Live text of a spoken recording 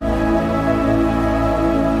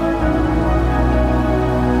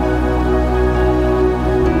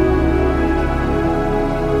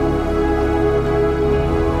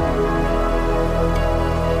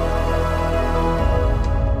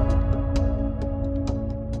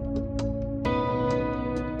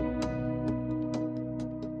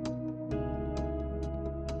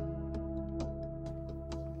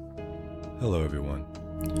Hello, everyone.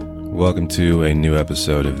 Welcome to a new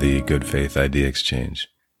episode of the Good Faith Idea Exchange.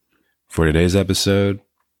 For today's episode,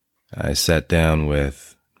 I sat down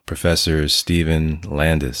with Professor Stephen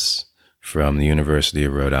Landis from the University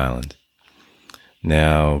of Rhode Island.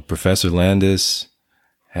 Now, Professor Landis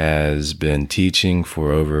has been teaching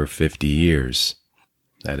for over 50 years.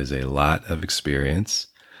 That is a lot of experience.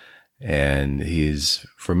 And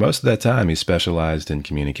for most of that time, he specialized in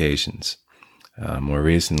communications. More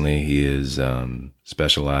recently, he is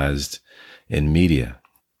specialized in media.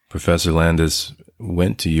 Professor Landis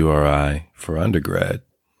went to URI for undergrad,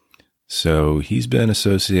 so he's been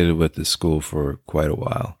associated with the school for quite a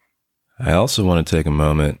while. I also want to take a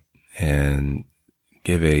moment and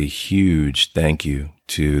give a huge thank you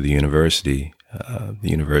to the University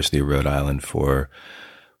of Rhode Island, for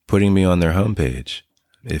putting me on their homepage.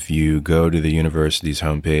 If you go to the university's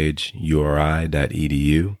homepage,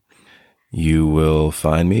 uri.edu, you will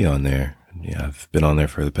find me on there. Yeah, I've been on there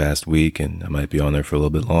for the past week, and I might be on there for a little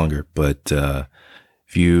bit longer. But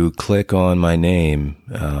if you click on my name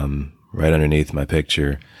right underneath my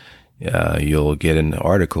picture, you'll get an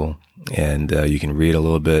article, and you can read a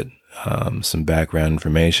little bit, some background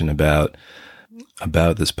information about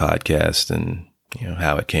this podcast and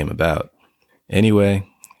how it came about. Anyway,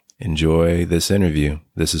 enjoy this interview.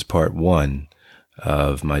 This is part one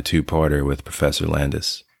of my two-parter with Professor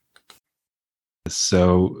Landis.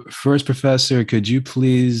 So first, Professor, could you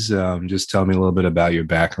please just tell me a little bit about your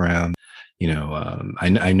background?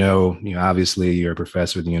 I know, obviously you're a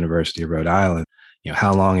professor at the University of Rhode Island.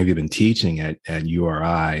 How long have you been teaching at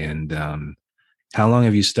URI, and how long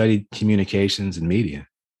have you studied communications and media?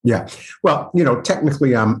 Yeah, well,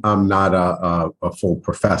 technically, I'm not a full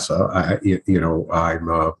professor. I'm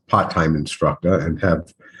a part-time instructor and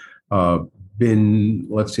have been.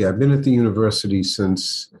 I've been at the university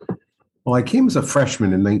since. Well, I came as a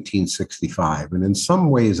freshman in 1965, and in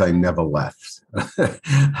some ways I never left.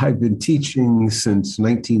 I've been teaching since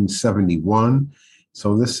 1971,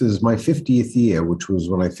 so this is my 50th year, which was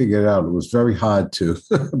when I figured out it was very hard to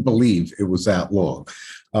believe it was that long.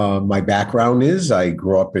 My background is I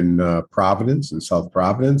grew up in Providence, in South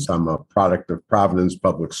Providence. I'm a product of Providence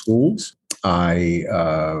Public Schools. I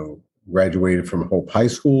graduated from Hope High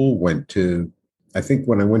School, I think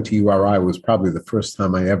when I went to URI was probably the first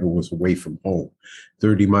time I ever was away from home.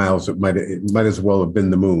 30 miles, it might as well have been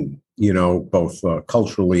the moon, both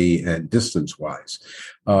culturally and distance-wise.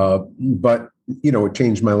 But it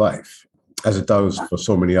changed my life, as it does for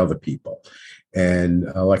so many other people. And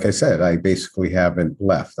like I said, I basically haven't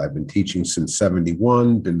left. I've been teaching since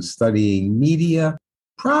 71, been studying media,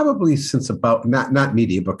 probably since about, not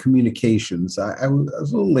media, but communications. I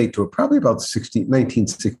was a little late to it, probably about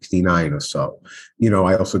 1969 or so.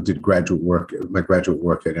 I also did my graduate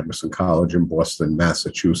work at Emerson College in Boston,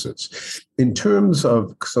 Massachusetts. In terms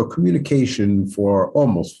of, communication for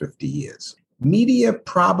almost 50 years. Media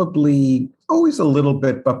probably always a little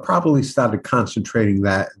bit, but probably started concentrating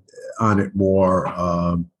on it more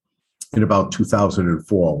in about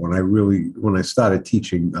 2004 when I started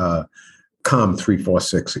teaching COM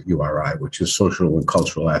 346 at URI, which is social and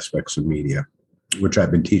cultural aspects of media, which I've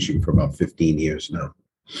been teaching for about 15 years now.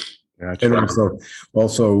 Gotcha. And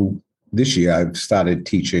also this year I've started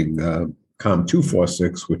teaching COM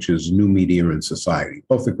 246, which is new media and society.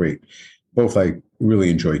 Both are great. Both I really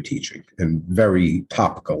enjoy teaching and very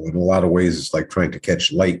topical. In a lot of ways, it's like trying to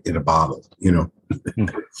catch light in a bottle,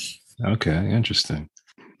 Okay, interesting.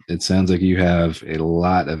 It sounds like you have a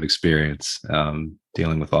lot of experience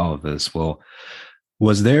dealing with all of this. Well,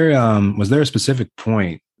 was there a specific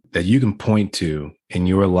point that you can point to in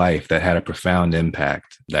your life that had a profound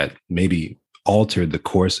impact that maybe altered the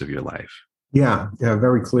course of your life? Yeah,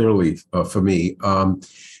 very clearly for me.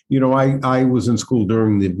 I was in school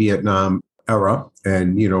during the Vietnam era,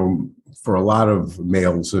 and for a lot of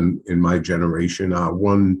males in my generation,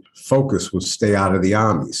 one focus was stay out of the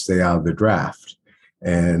Army, stay out of the draft.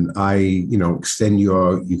 And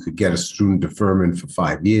you could get a student deferment for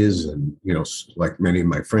 5 years. And, like many of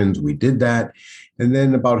my friends, we did that. And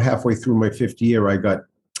then about halfway through my fifth year, I got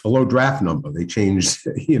a low draft number. They changed,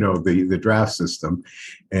 the draft system.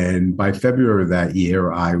 And by February of that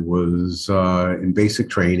year, I was in basic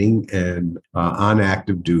training and on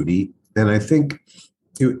active duty. And I think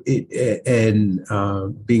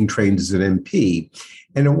being trained as an MP.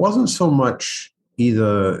 And it wasn't so much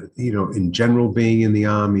either, in general being in the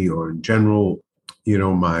Army or in general,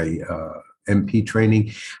 my MP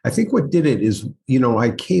training. I think what did it is, I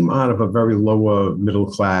came out of a very lower middle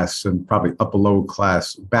class and probably upper lower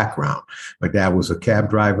class background. My dad was a cab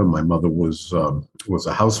driver. My mother was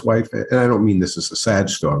a housewife. And I don't mean this is a sad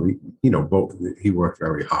story. Both, he worked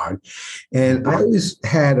very hard. And I always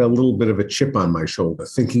had a little bit of a chip on my shoulder,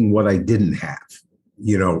 thinking what I didn't have,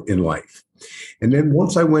 in life. And then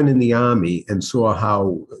once I went in the Army and saw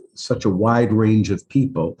how such a wide range of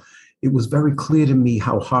people, it was very clear to me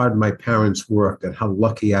how hard my parents worked and how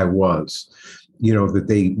lucky I was, that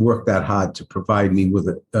they worked that hard to provide me with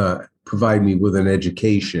an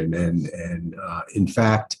education. And in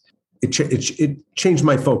fact, it changed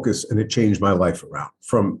my focus and it changed my life around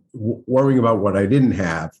from worrying about what I didn't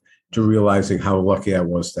have to realizing how lucky I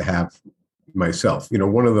was to have myself.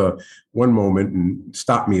 One moment, and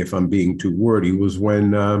stop me if I'm being too wordy, was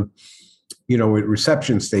when, at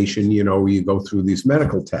reception station, you go through these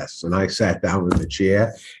medical tests, and I sat down in the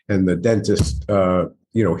chair and the dentist,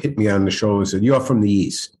 hit me on the shoulder and said, "You're from the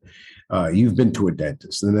East. You've been to a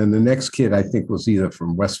dentist." And then the next kid, I think, was either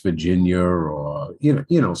from West Virginia or,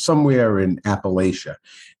 somewhere in Appalachia.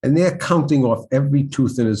 And they're counting off every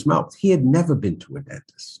tooth in his mouth. He had never been to a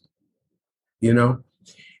dentist,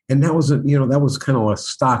 And that was kind of a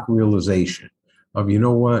stock realization of,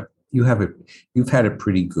 what, you've had it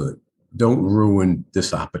pretty good. Don't ruin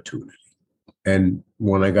this opportunity. And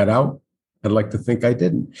when I got out, I'd like to think I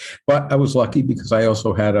didn't. But I was lucky because I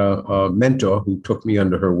also had a mentor who took me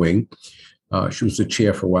under her wing. She was the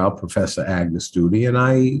chair for a while, Professor Agnes Doody. And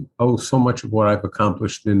I owe so much of what I've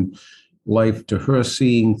accomplished in life to her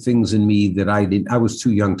seeing things in me that I was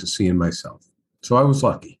too young to see in myself. So I was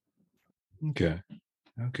lucky. Okay.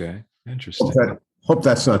 Interesting. Hope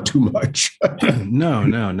that's not too much. No,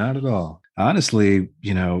 not at all. Honestly,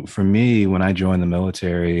 for me, when I joined the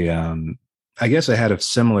military, I guess I had a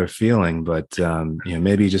similar feeling, but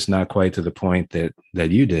maybe just not quite to the point that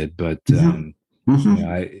you did. But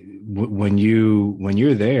when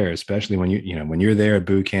you're there, especially when you're there at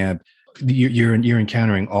boot camp, you're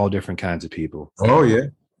encountering all different kinds of people. Oh yeah,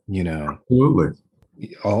 absolutely.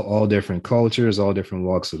 All different cultures, all different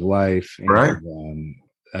walks of life, right?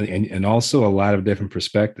 And also a lot of different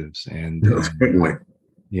perspectives, and certainly.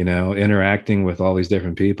 Interacting with all these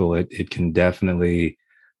different people, it can definitely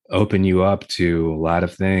open you up to a lot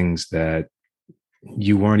of things that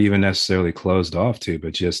you weren't even necessarily closed off to,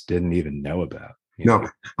 but just didn't even know about.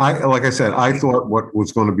 Like I said, I thought what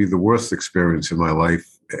was going to be the worst experience in my life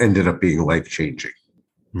ended up being life-changing.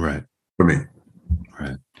 Right. For me.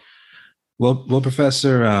 Right. Well,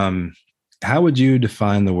 Professor, how would you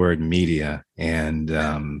define the word media? And,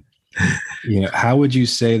 how would you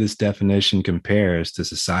say this definition compares to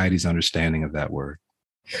society's understanding of that word?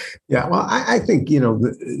 Yeah, well, I think,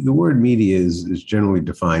 the word media is generally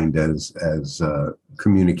defined as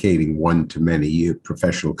communicating one to many.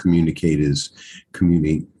 Professional communicators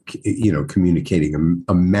communicating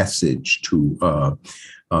a message to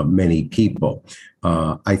many people.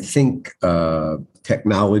 I think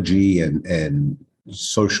technology and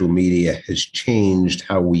social media has changed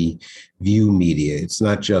how we view media. It's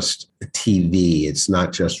not just TV. It's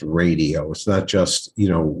not just radio. It's not just,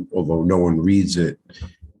 although no one reads it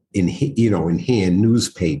in hand,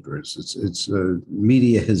 newspapers. It's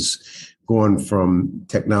media has gone from,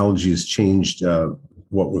 technology has changed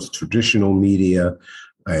what was traditional media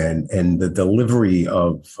and the delivery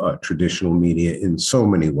of traditional media in so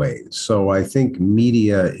many ways. So I think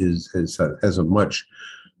media has a much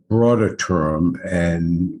broader term.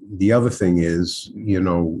 And the other thing is,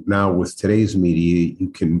 now with today's media, you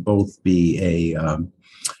can both be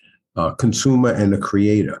a consumer and a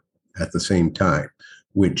creator at the same time,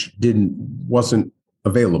 which wasn't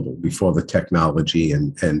available before the technology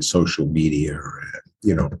and social media,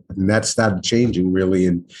 and that started changing really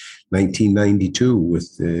in 1992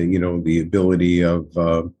 with the ability of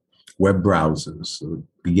web browsers, the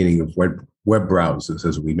beginning of web browsers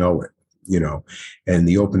as we know it. And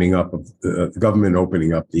the opening up of the government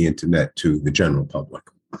opening up the internet to the general public.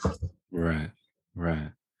 Right.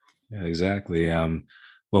 Yeah, exactly.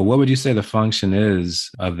 Well, what would you say the function is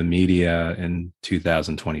of the media in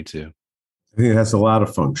 2022? I think it has a lot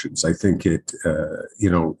of functions. I think it,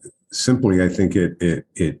 simply, I think it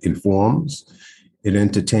informs, it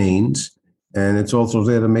entertains, and it's also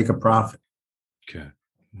there to make a profit. Okay.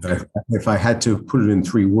 If I had to put it in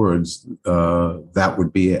 3 words, that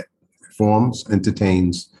would be it. Forms,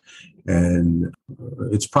 entertains, and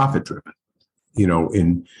it's profit driven,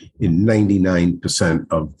 in 99%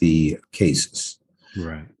 of the cases.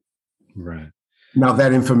 Right. Now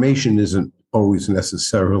that information isn't always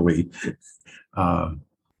necessarily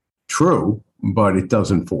true, but it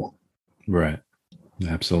does inform. Right.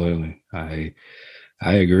 Absolutely. I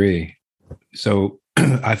I agree. So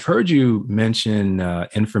I've heard you mention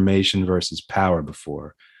information versus power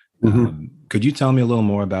before. Mhm. Could you tell me a little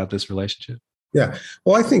more about this relationship? Yeah.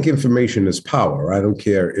 Well, I think information is power. I don't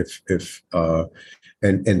care if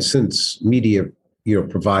and since media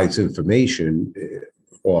provides information,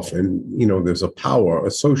 often there's a power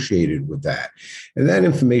associated with that, and that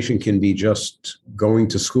information can be just going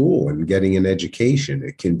to school and getting an education.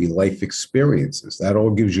 It can be life experiences that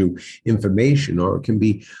all gives you information, or it can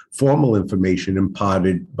be formal information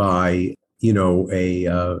imparted by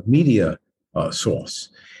a media source.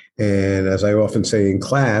 And as I often say in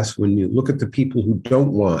class, when you look at the people who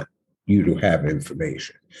don't want you to have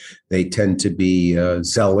information, they tend to be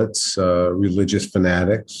zealots, religious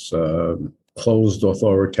fanatics, closed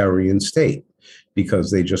authoritarian state,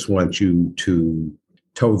 because they just want you to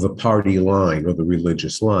toe the party line or the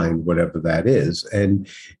religious line, whatever that is. And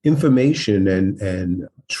information and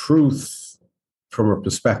truth from a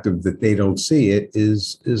perspective that they don't see it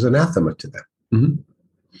is anathema to them.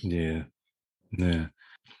 Yeah, yeah.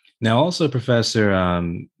 Now, also, Professor,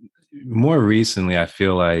 more recently, I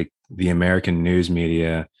feel like the American news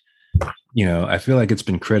media, I feel like it's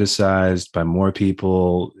been criticized by more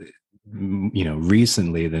people,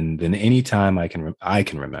 recently than any time I can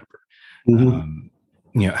remember. Mm-hmm. Um,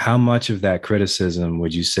 how much of that criticism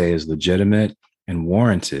would you say is legitimate and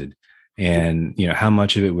warranted, and how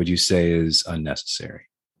much of it would you say is unnecessary?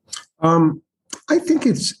 Um, I think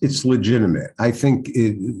it's legitimate. I think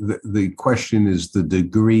the question is the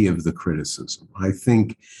degree of the criticism. I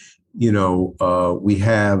think we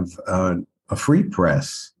have a free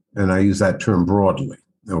press, and I use that term broadly.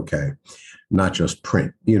 Okay, not just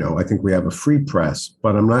print. I think we have a free press,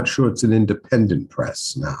 but I'm not sure it's an independent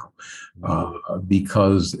press now,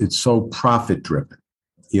 because it's so profit driven.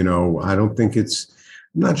 I don't think I'm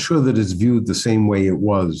not sure that it's viewed the same way it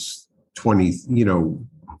was 20,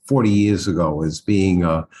 40 years ago, as being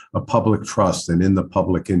a public trust and in the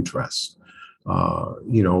public interest.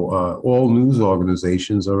 All news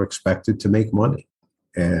organizations are expected to make money.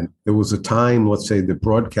 And there was a time, let's say, the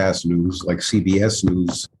broadcast news, like CBS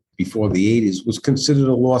News before the 80s, was considered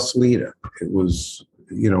a loss leader. It was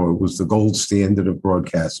the gold standard of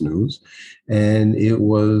broadcast news. And it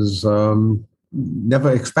was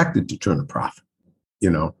never expected to turn a profit.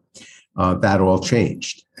 That all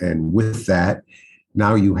changed. And with that,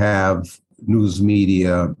 now you have news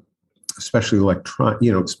media, especially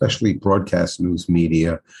especially broadcast news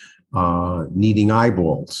media, needing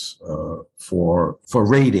eyeballs for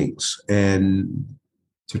ratings and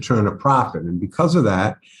to turn a profit. And because of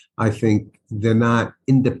that, I think they're not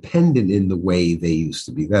independent in the way they used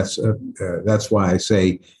to be. That's why I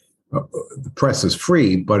say the press is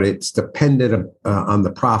free, but it's dependent on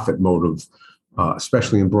the profit motive,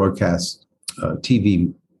 especially in broadcast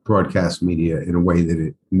TV broadcast media, in a way that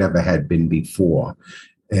it never had been before.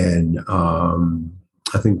 And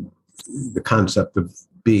I think the concept of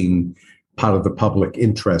being part of the public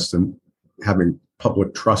interest and having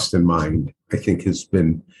public trust in mind, I think has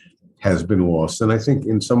been lost. And I think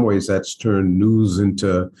in some ways that's turned news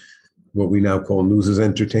into what we now call news as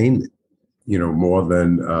entertainment, more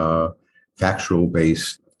than factual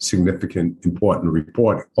based, significant, important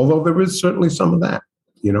reporting. Although there is certainly some of that,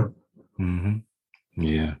 Mm-hmm.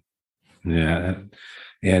 Yeah. Yeah.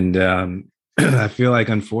 And I feel like,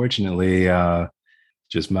 unfortunately,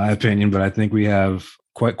 just my opinion, but I think we have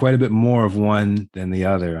quite a bit more of one than the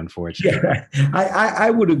other, unfortunately. Yeah,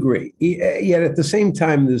 I would agree. Yet at the same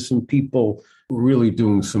time, there's some people really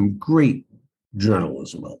doing some great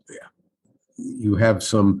journalism out there. You have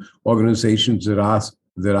some organizations that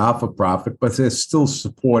are for profit, but they're still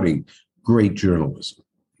supporting great journalism.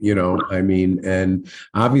 And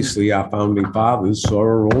obviously our founding fathers saw a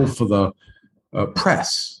role for the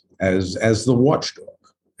press as the watchdog.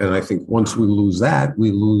 And I think once we lose that, we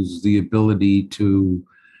lose the ability to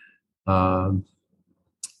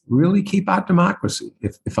really keep our democracy.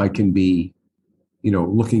 If I can be,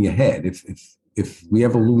 looking ahead, if we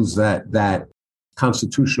ever lose that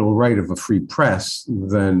constitutional right of a free press,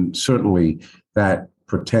 then certainly that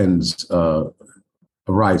portends a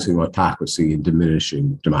rising autocracy and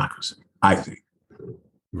diminishing democracy, I think.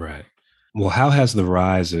 Right. Well, how has the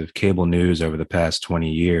rise of cable news over the past 20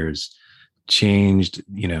 years changed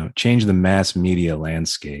the mass media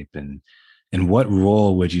landscape, and what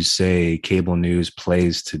role would you say cable news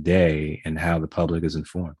plays today in how the public is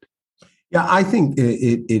informed? Yeah, I think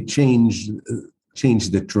it changed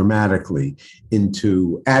it dramatically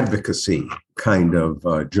into advocacy kind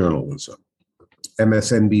of journalism.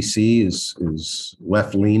 MSNBC is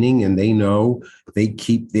left leaning, and they know they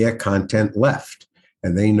keep their content left,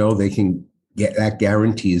 and they know they can that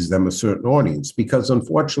guarantees them a certain audience, because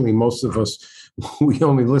unfortunately, most of us, we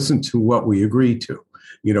only listen to what we agree to.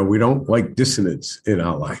 We don't like dissonance in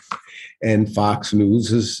our life. And Fox News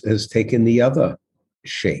has taken the other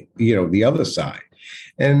shape, the other side.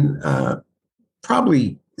 And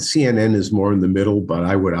probably CNN is more in the middle, but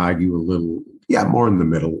I would argue a little, more in the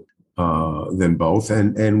middle than both.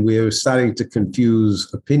 And we're starting to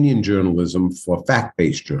confuse opinion journalism for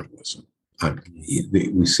fact-based journalism.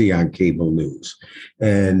 We see on cable news.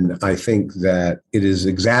 And I think that it has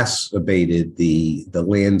exacerbated the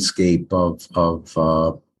landscape of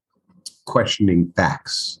questioning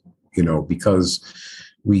facts, because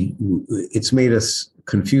it's made us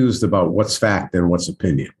confused about what's fact and what's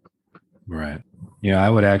opinion. Right. I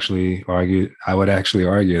would actually argue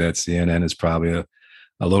that CNN is probably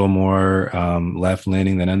a little more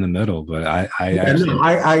left-leaning than in the middle, but I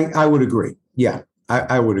would agree. Yeah.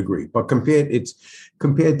 I would agree, but compared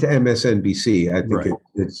to MSNBC, I think right.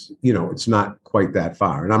 It's not quite that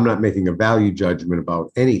far. And I'm not making a value judgment about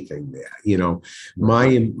anything there.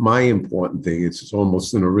 My important thing is it's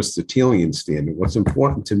almost an Aristotelian standard. What's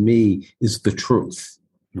important to me is the truth.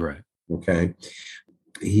 Right. Okay.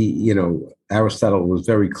 Aristotle was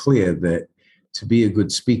very clear that to be a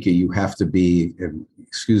good speaker, you have to be, and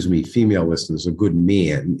excuse me, female listeners, a good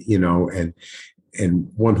man.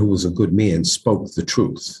 And one who was a good man spoke the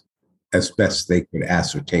truth as best they could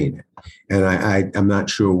ascertain it. And I'm not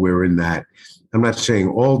sure we're in that. I'm not saying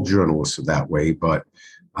all journalists are that way, but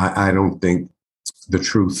I don't think the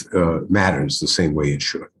truth matters the same way it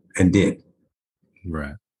should and did.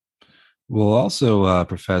 Right. Well, also,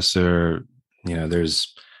 Professor,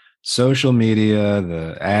 there's social media,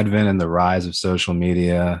 the advent and the rise of social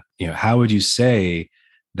media. How would you say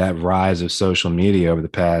that rise of social media over the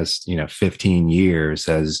past, 15 years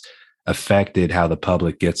has affected how the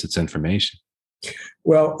public gets its information?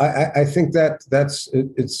 Well, I think I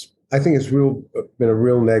think it's been a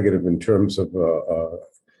real negative in terms of,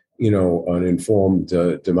 an informed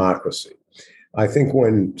democracy. I think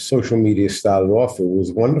when social media started off, it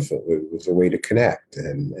was wonderful. It was a way to connect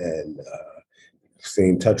and stay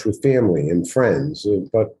in touch with family and friends.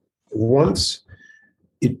 But once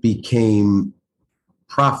it became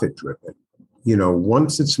profit-driven,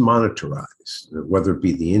 once it's monetized, whether it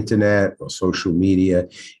be the internet or social media,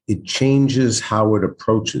 it changes how it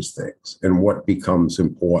approaches things and what becomes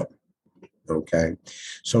important. Okay.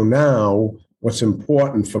 So now what's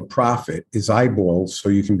important for profit is eyeballs so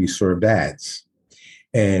you can be served ads.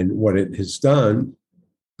 And what it has done,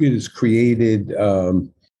 it has created a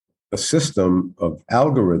system of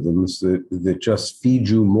algorithms that just feed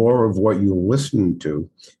you more of what you're listening to,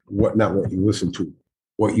 what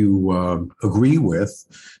you agree with,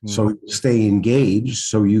 so you stay engaged,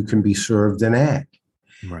 so you can be served an ad.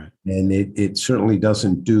 Right. And it certainly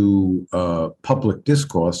doesn't do public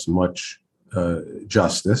discourse much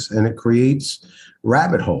justice, and it creates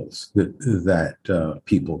rabbit holes that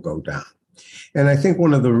people go down. And I think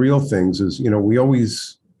one of the real things is, we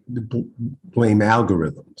always blame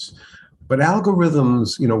algorithms, but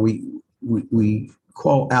algorithms, we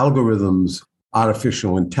call algorithms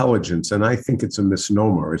artificial intelligence, and I think it's a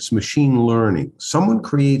misnomer. It's machine learning. Someone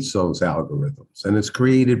creates those algorithms, and it's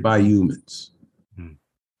created by humans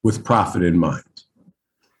with profit in mind.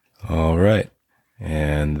 All right.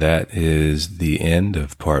 And that is the end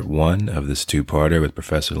of part 1 of this 2-parter with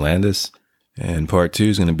Professor Landis. And part 2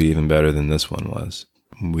 is going to be even better than this one was.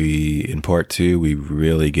 In part 2, we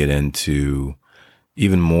really get into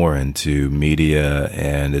even more into media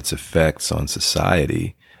and its effects on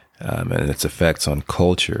society. And its effects on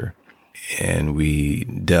culture. And we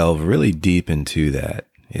delve really deep into that.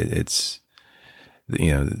 It's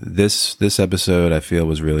this episode I feel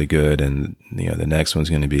was really good, and the next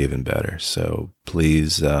one's going to be even better. So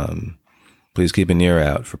please keep an ear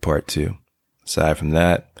out for part 2. Aside from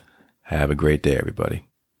that, have a great day, everybody.